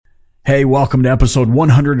Hey, welcome to episode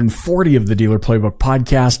 140 of the Dealer Playbook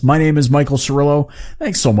Podcast. My name is Michael Cirillo.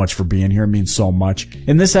 Thanks so much for being here. It means so much.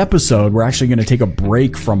 In this episode, we're actually going to take a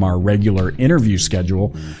break from our regular interview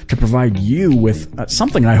schedule to provide you with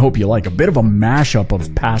something I hope you like, a bit of a mashup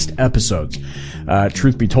of past episodes.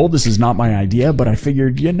 Truth be told, this is not my idea, but I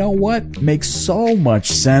figured, you know what? Makes so much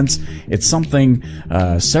sense. It's something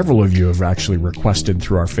several of you have actually requested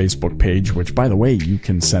through our Facebook page, which, by the way, you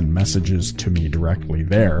can send messages to me directly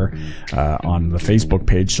there. On the Facebook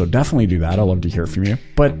page, so definitely do that. I'd love to hear from you.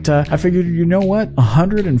 But I figured, you know what?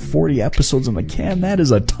 140 episodes in the can, that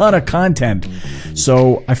is a ton of content.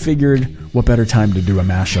 So I figured, what better time to do a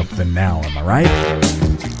mashup than now, am I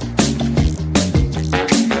right?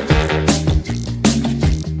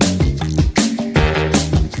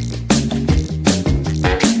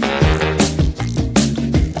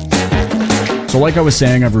 So like I was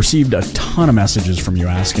saying, I've received a ton of messages from you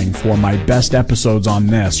asking for my best episodes on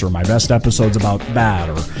this or my best episodes about that,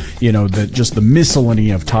 or, you know, just the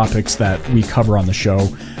miscellany of topics that we cover on the show.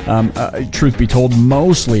 Truth be told,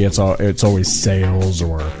 mostly it's always sales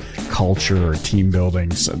or culture or team building,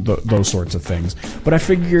 those sorts of things. But I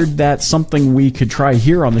figured that something we could try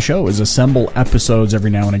here on the show is assemble episodes every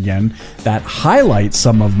now and again that highlight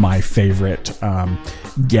some of my favorite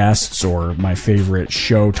guests or my favorite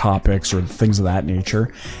show topics or things of that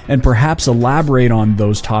nature, and perhaps elaborate on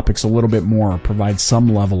those topics a little bit more, provide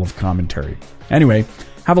some level of commentary. Anyway,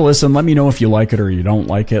 have a listen. Let me know if you like it or you don't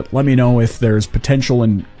like it. Let me know if there's potential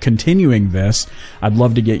in continuing this. I'd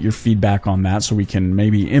love to get your feedback on that so we can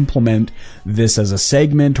maybe implement this as a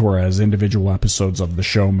segment or as individual episodes of the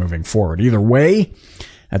show moving forward. Either way,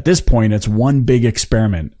 at this point, it's one big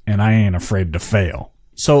experiment, and I ain't afraid to fail.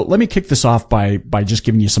 So let me kick this off by just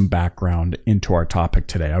giving you some background into our topic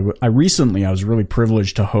today. I was really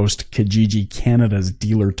privileged to host Kijiji Canada's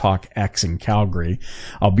Dealer Talk X in Calgary.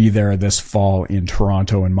 I'll be there this fall in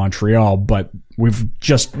Toronto and Montreal, but we've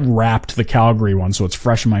just wrapped the Calgary one, so it's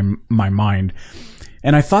fresh in my mind.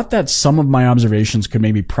 And I thought that some of my observations could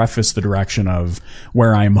maybe preface the direction of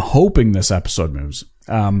where I'm hoping this episode moves.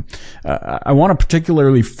 I want to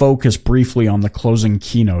particularly focus briefly on the closing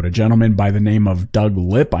keynote, a gentleman by the name of Doug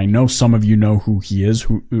Lipp. I know some of you know who he is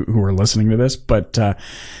who are listening to this, but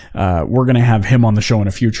we're going to have him on the show in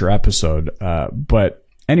a future episode. But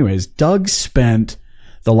anyways, Doug spent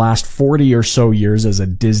the last 40 or so years as a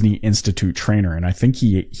Disney Institute trainer, and I think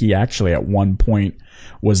he actually at one point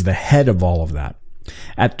was the head of all of that.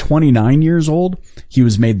 At 29 years old, he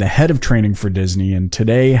was made the head of training for Disney, and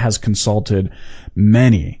today has consulted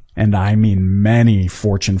many, and I mean many,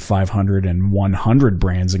 Fortune 500 and 100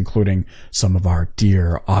 brands, including some of our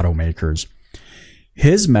dear automakers.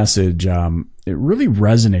 His message, it really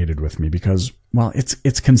resonated with me because, well,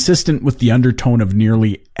 it's consistent with the undertone of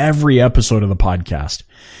nearly every episode of the podcast.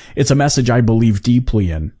 It's a message I believe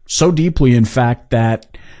deeply in, so deeply, in fact, that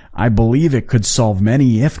I believe it could solve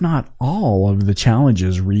many, if not all, of the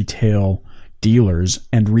challenges retail dealers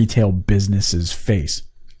and retail businesses face.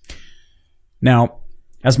 Now,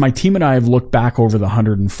 as my team and I have looked back over the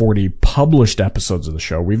 140 published episodes of the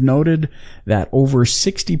show, we've noted that over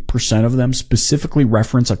 60% of them specifically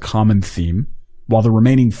reference a common theme, while the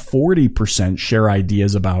remaining 40% share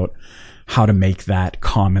ideas about how to make that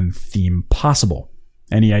common theme possible.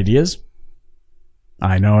 Any ideas?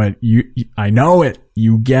 I know it. I know it.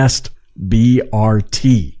 You guessed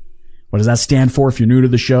BRT. What does that stand for if you're new to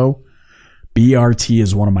the show? BRT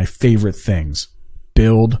is one of my favorite things.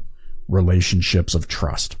 Build relationships of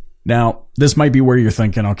trust. Now, this might be where you're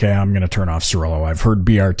thinking, okay, I'm going to turn off Cirillo. I've heard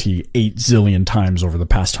BRT 8 zillion times over the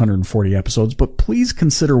past 140 episodes, but please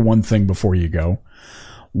consider one thing before you go.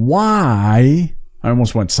 Why? I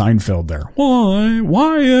almost went Seinfeld there. Why?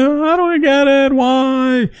 I don't get it.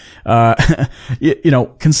 Why?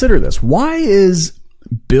 Consider this. Why is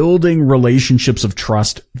building relationships of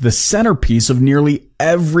trust the centerpiece of nearly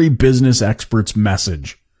every business expert's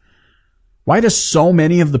message? Why do so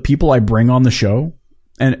many of the people I bring on the show,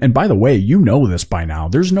 and by the way, you know this by now,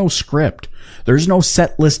 there's no script. There's no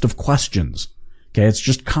set list of questions. Okay, it's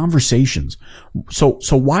just conversations. So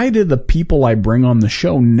why do the people I bring on the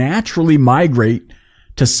show naturally migrate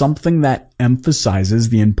to something that emphasizes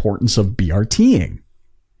the importance of BRTing?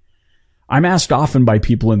 I'm asked often by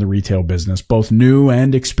people in the retail business, both new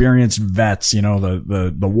and experienced vets,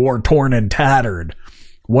 the war-torn and tattered,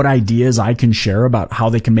 what ideas I can share about how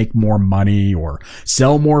they can make more money or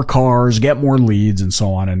sell more cars, get more leads, and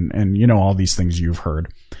so on, and all these things you've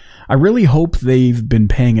heard. I really hope they've been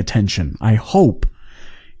paying attention. I hope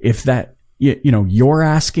if that, you're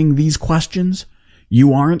asking these questions,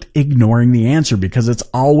 you aren't ignoring the answer, because it's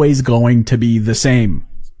always going to be the same.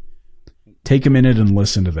 take a minute and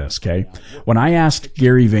listen to this, okay? When I asked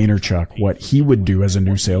Gary Vaynerchuk what he would do as a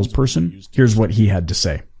new salesperson, here's what he had to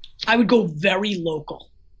say. I would go very local.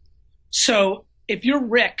 So if you're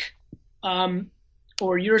Rick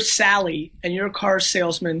or you're Sally and you're a car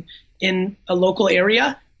salesman in a local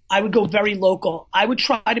area, I would go very local. I would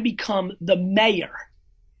try to become the mayor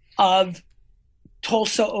of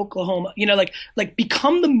Tulsa, Oklahoma. Like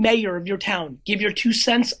become the mayor of your town. Give your 2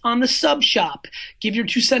 cents on the sub shop. Give your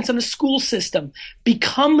 2 cents on the school system.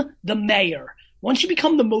 Become the mayor. Once you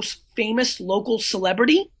become the most famous local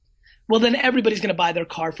celebrity, well, then everybody's going to buy their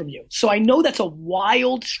car from you. So I know that's a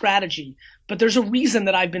wild strategy, but there's a reason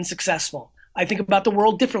that I've been successful. I think about the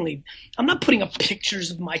world differently. I'm not putting up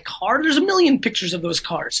pictures of my car. There's a million pictures of those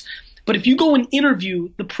cars. But if you go and interview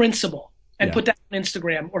the principal and put that on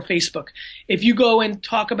Instagram or Facebook, if you go and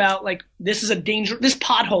talk about like, this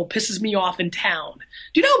pothole pisses me off in town.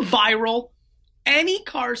 Do you know how viral any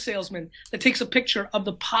car salesman that takes a picture of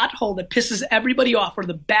the pothole that pisses everybody off or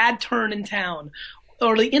the bad turn in town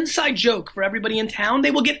or the inside joke for everybody in town,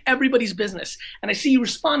 they will get everybody's business. And I see you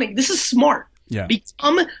responding. This is smart. Yeah.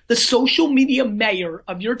 Become the social media mayor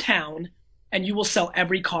of your town, and you will sell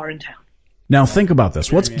every car in town. Now think about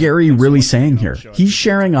this. What's Gary really saying here? He's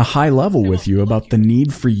sharing a high level with you about the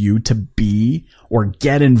need for you to be or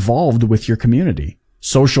get involved with your community.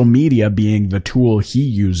 Social media being the tool he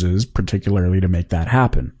uses particularly to make that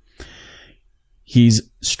happen. He's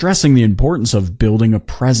stressing the importance of building a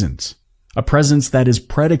presence that is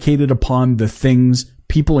predicated upon the things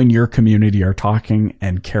people in your community are talking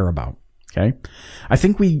and care about. Okay. I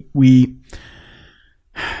think we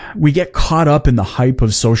get caught up in the hype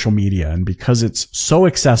of social media, and because it's so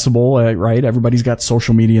accessible, right? Everybody's got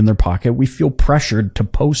social media in their pocket. We feel pressured to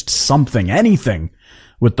post something, anything,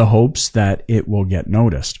 with the hopes that it will get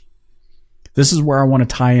noticed. This is where I want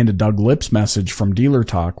to tie into Doug Lipp's message from Dealer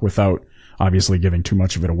Talk without obviously giving too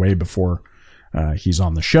much of it away before he's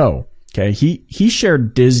on the show. Okay. He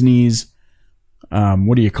shared Disney's,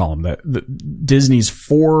 what do you call them? The Disney's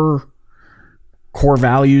 4 core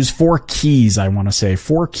values, 4 keys, I want to say,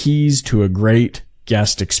 4 keys to a great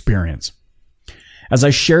guest experience. As I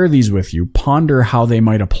share these with you, ponder how they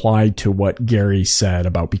might apply to what Gary said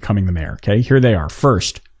about becoming the mayor. Okay, here they are.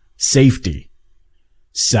 First, safety.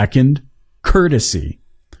 Second, courtesy.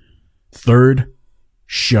 Third,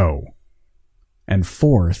 show. And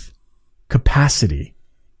fourth, capacity.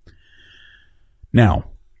 Now,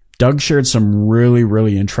 Doug shared some really,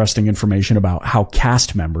 really interesting information about how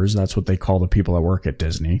cast members, that's what they call the people that work at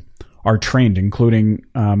Disney, are trained, including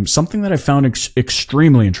something that I found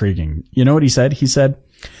extremely intriguing. You know what he said? He said,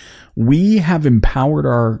 we have empowered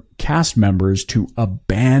our cast members to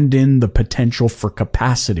abandon the potential for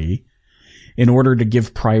capacity in order to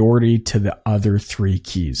give priority to the other 3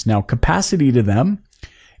 keys. Now, capacity to them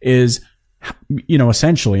is,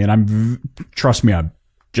 essentially, and trust me, I'm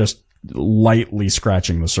just lightly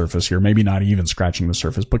scratching the surface here, maybe not even scratching the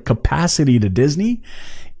surface, but capacity to Disney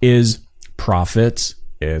is profits.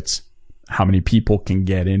 It's how many people can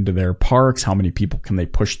get into their parks, how many people can they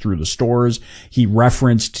push through the stores. He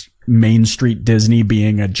referenced Main Street Disney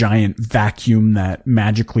being a giant vacuum that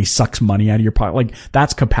magically sucks money out of your pocket. Like,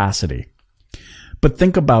 that's capacity. But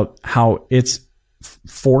think about how it's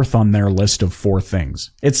 4th on their list of 4 things.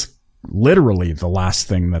 It's literally the last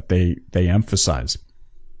thing that they emphasize.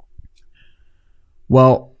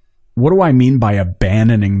 Well, what do I mean by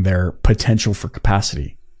abandoning their potential for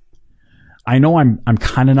capacity? I know I'm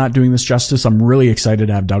kind of not doing this justice. I'm really excited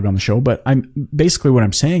to have Doug on the show, but basically what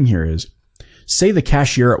I'm saying here is, say the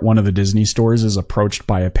cashier at one of the Disney stores is approached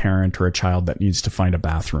by a parent or a child that needs to find a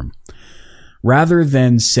bathroom. Rather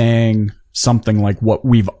than saying something like what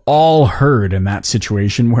we've all heard in that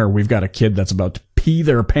situation where we've got a kid that's about to pee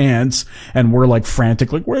their pants and we're like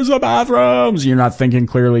frantic, like, where's the bathrooms? You're not thinking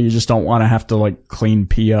clearly. You just don't want to have to like clean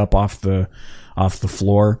pee up off the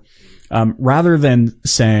floor. Rather than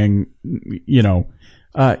saying, yeah,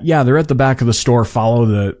 they're at the back of the store, follow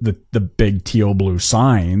the big teal blue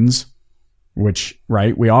signs, which,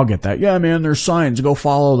 right, we all get that. Yeah, man, there's signs, go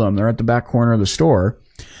follow them. They're at the back corner of the store.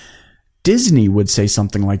 Disney would say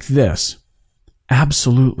something like this.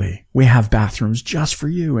 Absolutely. We have bathrooms just for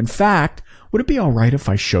you. In fact, would it be all right if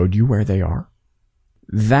I showed you where they are?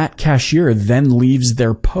 That cashier then leaves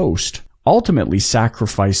their post, ultimately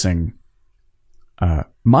sacrificing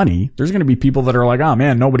money. There's going to be people that are like, oh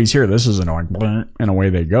man, nobody's here. This is annoying. And away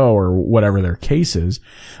they go, or whatever their case is.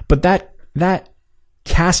 But that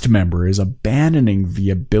cast member is abandoning the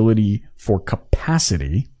ability for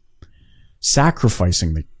capacity,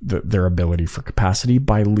 sacrificing their ability for capacity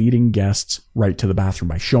by leading guests right to the bathroom,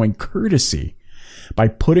 by showing courtesy, by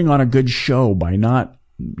putting on a good show, by not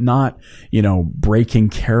not, breaking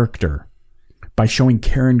character, by showing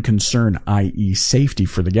care and concern, i.e. safety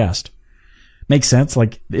for the guest. Makes sense?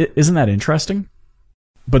 Like, isn't that interesting?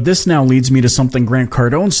 But this now leads me to something Grant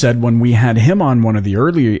Cardone said when we had him on one of the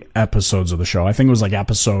early episodes of the show. I think it was like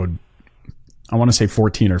episode, I want to say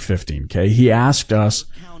 14 or 15. Okay. He asked us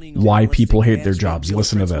why people hate their jobs.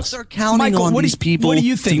 Listen to this. They're counting on these people what do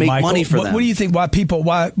you think, to make Michael? money for them. What do you think why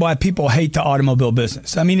people hate the automobile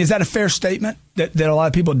business? I mean, is that a fair statement that a lot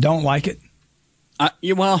of people don't like it?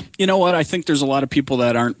 Well, you know what? I think there's a lot of people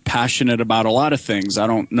that aren't passionate about a lot of things. I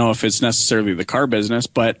don't know if it's necessarily the car business,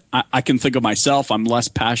 but I can think of myself. I'm less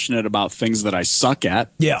passionate about things that I suck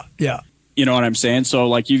at. Yeah. You know what I'm saying? So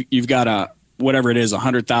like you've got whatever it is,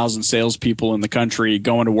 100,000 salespeople in the country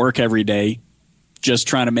going to work every day, just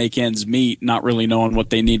trying to make ends meet, not really knowing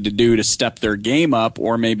what they need to do to step their game up,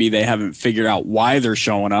 or maybe they haven't figured out why they're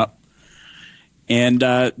showing up, and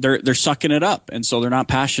they're sucking it up, and so they're not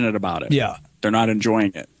passionate about it. Yeah. They're not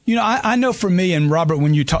enjoying it. I know for me, and Robert,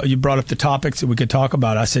 when you brought up the topics that we could talk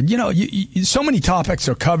about, I said, so many topics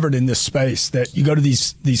are covered in this space that you go to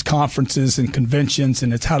these conferences and conventions,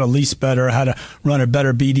 and it's how to lease better, how to run a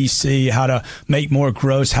better BDC, how to make more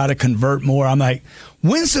gross, how to convert more. I'm like,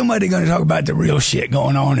 when's somebody going to talk about the real shit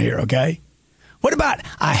going on here, okay? What about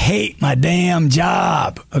I hate my damn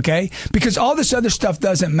job, okay? Because all this other stuff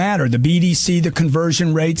doesn't matter. The BDC, the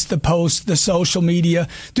conversion rates, the posts, the social media.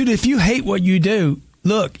 Dude, if you hate what you do,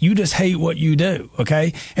 look, you just hate what you do,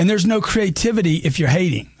 okay? And there's no creativity if you're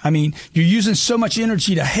hating. I mean, you're using so much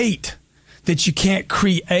energy to hate that you can't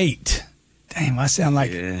create. Damn, I sound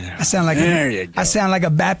like a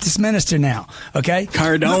Baptist minister now. Okay,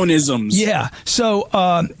 Cardonisms. Yeah. So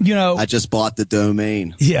I just bought the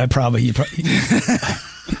domain. Yeah, probably.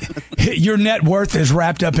 Your net worth is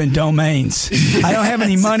wrapped up in domains. I don't have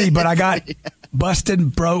any money, but I got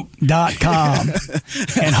bustedbroke.com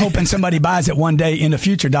and hoping somebody buys it one day in the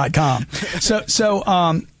future.com. So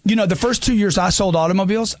the first 2 years I sold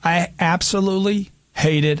automobiles, I absolutely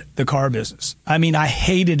hated the car business. I mean, I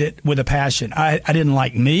hated it with a passion. I didn't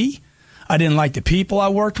like me. I didn't like the people I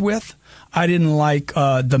worked with. I didn't like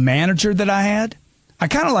the manager that I had. I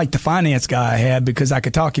kind of liked the finance guy I had because I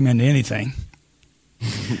could talk him into anything.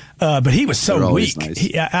 But he was so weak.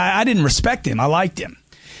 Nice. I didn't respect him. I liked him.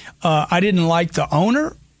 I didn't like the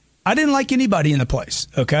owner. I didn't like anybody in the place,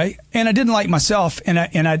 okay? And I didn't like myself, and I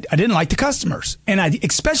didn't like the customers. And I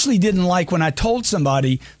especially didn't like when I told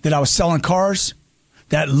somebody that I was selling cars,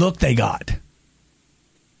 that look they got.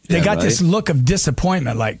 They got this look of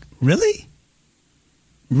disappointment, like, really?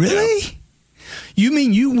 Really? Yeah. You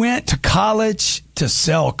mean you went to college to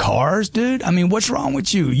sell cars, dude? I mean, what's wrong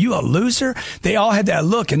with you? You a loser? They all had that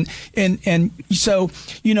look. And so,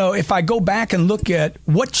 if I go back and look at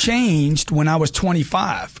what changed when I was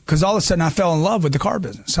 25, because all of a sudden I fell in love with the car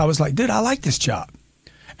business. I was like, dude, I like this job.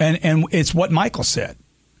 And it's what Michael said.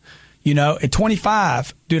 At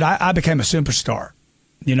 25, dude, I became a superstar.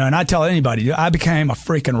 And I tell anybody, dude, I became a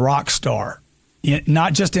freaking rock star.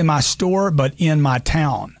 Not just in my store, but in my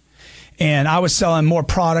town. And I was selling more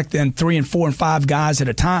product than 3 and 4 and 5 guys at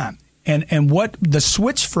a time. And what the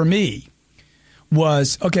switch for me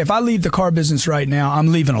was, okay, if I leave the car business right now,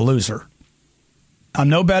 I'm leaving a loser. I'm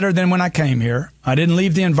no better than when I came here. I didn't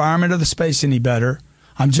leave the environment or the space any better.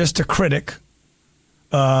 I'm just a critic.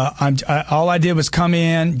 All I did was come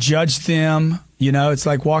in, judge them. It's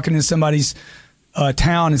like walking in somebody's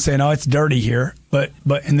town and saying, "Oh, it's dirty here," but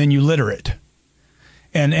and then you litter it.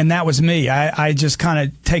 And that was me. I just kind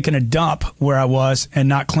of taken a dump where I was and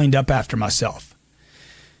not cleaned up after myself.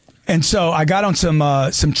 And so I got on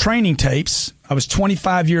some training tapes. I was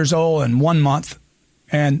 25 years old in 1 month.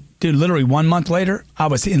 And dude, literally 1 month later, I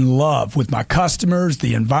was in love with my customers,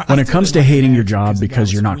 the environment. When it comes to hating your job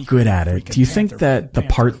because you're not good at it, do you think that the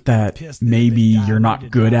part that maybe you're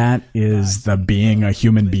not good at is the being a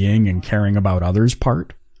human being and caring about others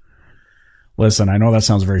part? Listen, I know that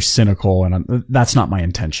sounds very cynical, and that's not my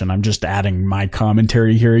intention. I'm just adding my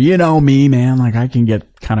commentary here. You know me, man. Like, I can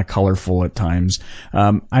get kind of colorful at times.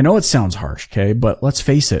 I know it sounds harsh, okay? But let's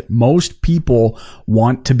face it. Most people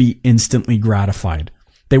want to be instantly gratified.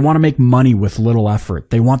 They want to make money with little effort.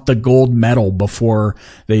 They want the gold medal before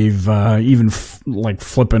they've even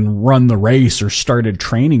flipping run the race or started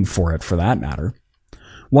training for it, for that matter.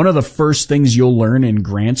 One of the first things you'll learn in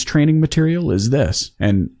Grant's training material is this,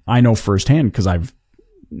 and I know firsthand because I've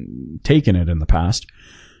taken it in the past.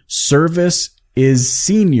 Service is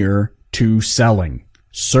senior to selling.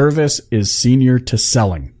 Service is senior to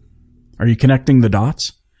selling. Are you connecting the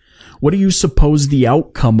dots? What do you suppose the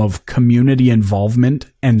outcome of community involvement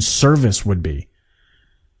and service would be?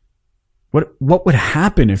 What would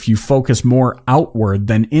happen if you focus more outward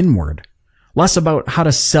than inward? Less about how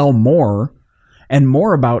to sell more and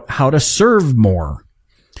more about how to serve more.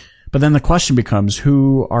 But then the question becomes,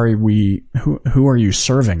 who are you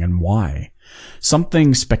serving and why?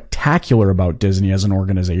 Something spectacular about Disney as an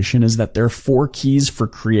organization is that their 4 keys for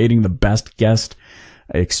creating the best guest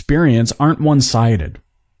experience aren't one-sided.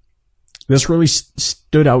 This really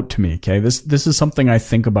stood out to me, okay? This is something I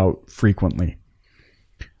think about frequently.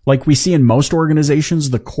 Like we see in most organizations,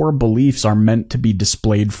 the core beliefs are meant to be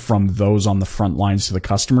displayed from those on the front lines to the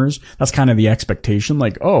customers. That's kind of the expectation.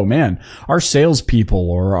 Like, oh man, our salespeople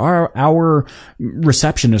or our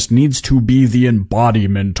receptionist needs to be the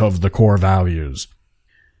embodiment of the core values.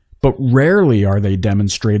 But rarely are they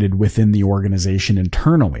demonstrated within the organization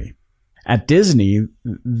internally. At Disney,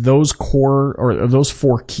 those 4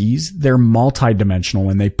 keys, they're multidimensional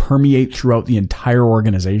and they permeate throughout the entire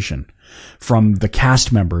organization. From the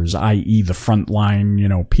cast members, i.e. the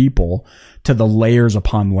frontline, people, to the layers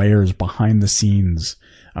upon layers behind the scenes,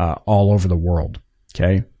 all over the world.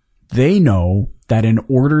 Okay. They know that in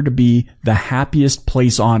order to be the happiest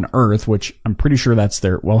place on earth, which I'm pretty sure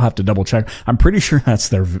we'll have to double check. I'm pretty sure that's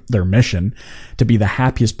their mission, to be the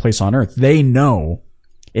happiest place on earth. They know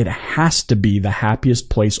it has to be the happiest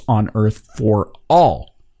place on earth for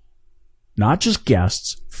all. Not just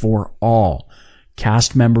guests, for all.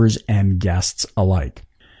 Cast members and guests alike.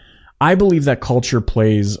 I believe that culture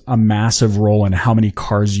plays a massive role in how many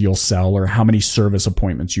cars you'll sell or how many service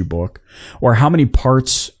appointments you book or how many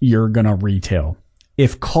parts you're going to retail.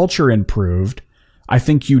 If culture improved, I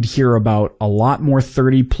think you'd hear about a lot more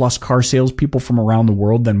 30-plus car salespeople from around the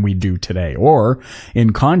world than we do today. Or,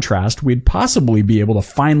 in contrast, we'd possibly be able to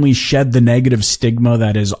finally shed the negative stigma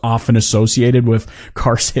that is often associated with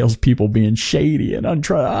car salespeople being shady and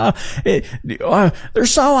they're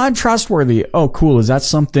so untrustworthy. Oh, cool. Is that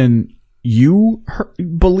something you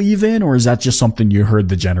believe in, or is that just something you heard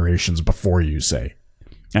the generations before you say?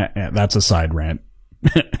 That's a side rant.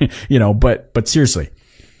 But seriously.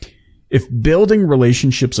 If building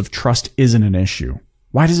relationships of trust isn't an issue,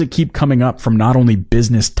 why does it keep coming up from not only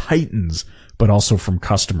business titans, but also from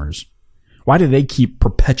customers? Why do they keep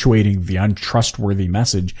perpetuating the untrustworthy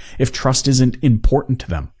message if trust isn't important to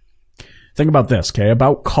them? Think about this, okay?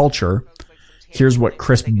 About culture, here's what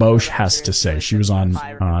Kris Boesch has to say. She was on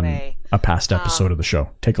a past episode of the show.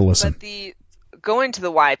 Take a listen. But going to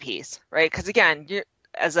the why piece, right? Because again, you're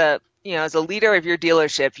as a leader of your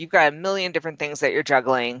dealership, you've got a million different things that you're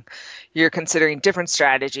juggling. You're considering different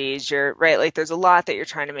strategies. There's a lot that you're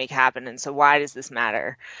trying to make happen. And so why does this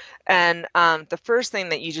matter? And the first thing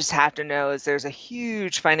that you just have to know is there's a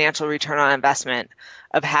huge financial return on investment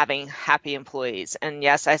of having happy employees. And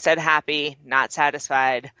yes, I said happy, not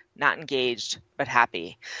satisfied, not engaged, but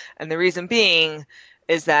happy. And the reason being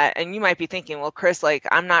is that, and you might be thinking, well, Kris,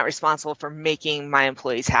 I'm not responsible for making my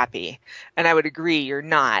employees happy. And I would agree, you're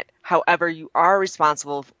not. However, you are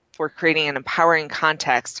responsible for creating an empowering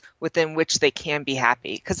context within which they can be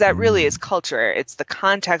happy. Because that really is culture. It's the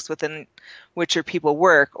context within which your people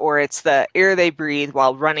work, or it's the air they breathe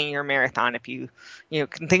while running your marathon. If you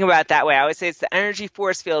can think about it that way. I always say it's the energy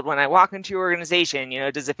force field when I walk into your organization.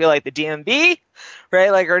 Does it feel like the DMV,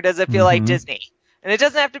 right? Or does it feel like Disney? And it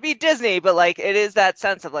doesn't have to be Disney, but it is that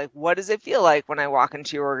sense of what does it feel like when I walk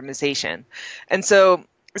into your organization? And so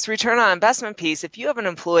this return on investment piece, if you have an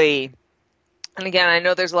employee, and again, I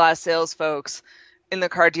know there's a lot of sales folks in the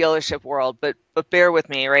car dealership world, but bear with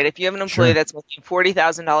me, right? If you have an employee that's making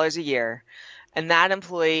 $40,000 a year and that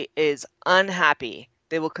employee is unhappy,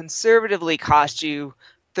 they will conservatively cost you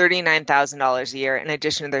 $39,000 a year in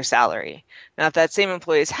addition to their salary. Now, if that same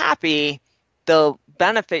employee is happy, they'll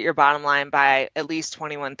benefit your bottom line by at least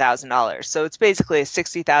 $21,000. So it's basically a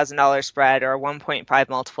 $60,000 spread or a 1.5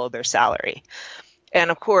 multiple of their salary. And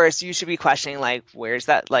of course, you should be questioning, where's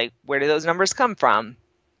that? Where do those numbers come from?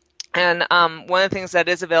 And one of the things that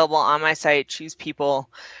is available on my site,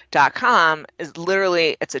 choosepeople.com, is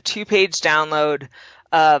literally, it's a 2-page download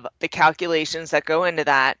of the calculations that go into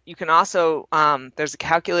that. You can also, there's a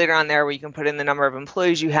calculator on there where you can put in the number of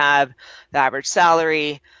employees you have, the average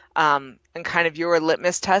salary, and kind of your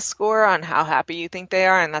litmus test score on how happy you think they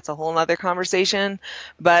are, and that's a whole other conversation.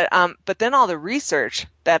 But then all the research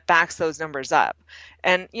that backs those numbers up.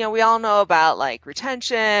 And, we all know about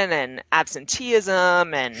retention and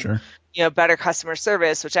absenteeism and, better customer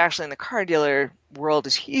service, which actually in the car dealer world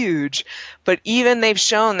is huge. But even they've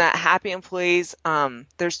shown that happy employees,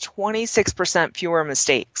 there's 26% fewer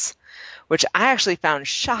mistakes, which I actually found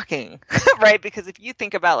shocking, right? Because if you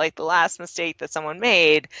think about the last mistake that someone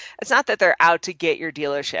made, it's not that they're out to get your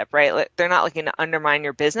dealership, right? They're not looking to undermine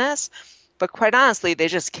your business, but quite honestly, they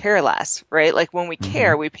just care less, right? Like when we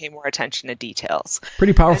care, we pay more attention to details.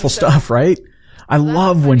 Pretty powerful stuff, right? I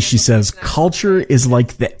love when she says culture is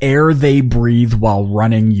like the air they breathe while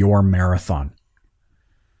running your marathon.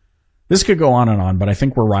 This could go on, but I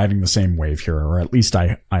think we're riding the same wave here, or at least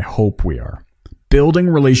I hope we are. Building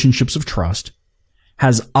relationships of trust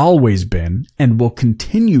has always been and will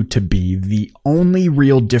continue to be the only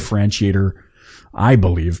real differentiator, I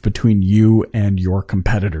believe, between you and your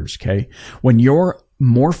competitors, okay? When you're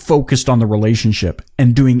more focused on the relationship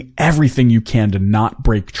and doing everything you can to not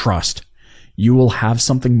break trust, you will have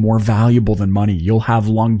something more valuable than money. You'll have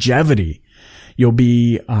longevity. You'll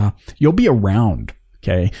be around.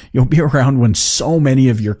 Okay. You'll be around when so many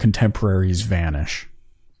of your contemporaries vanish.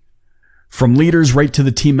 From leaders right to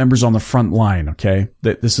the team members on the front line. Okay.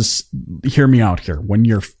 Hear me out here. When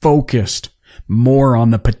you're focused more on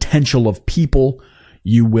the potential of people,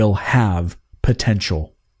 you will have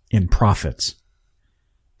potential in profits.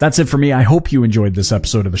 That's it for me. I hope you enjoyed this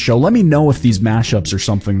episode of the show. Let me know if these mashups are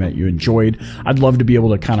something that you enjoyed. I'd love to be able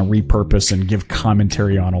to kind of repurpose and give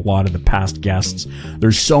commentary on a lot of the past guests.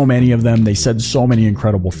 There's so many of them. They said so many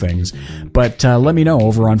incredible things. But let me know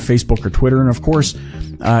over on Facebook or Twitter. And of course,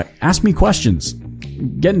 ask me questions.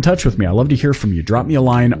 Get in touch with me. I love to hear from you. Drop me a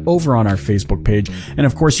line over on our Facebook page. And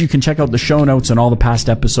of course, you can check out the show notes and all the past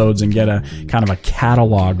episodes and get a kind of a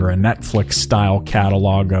catalog or a Netflix style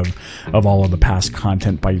catalog of all of the past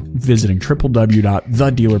content by visiting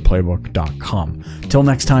www.thedealerplaybook.com. Till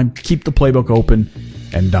next time, keep the playbook open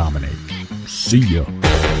and dominate. See ya.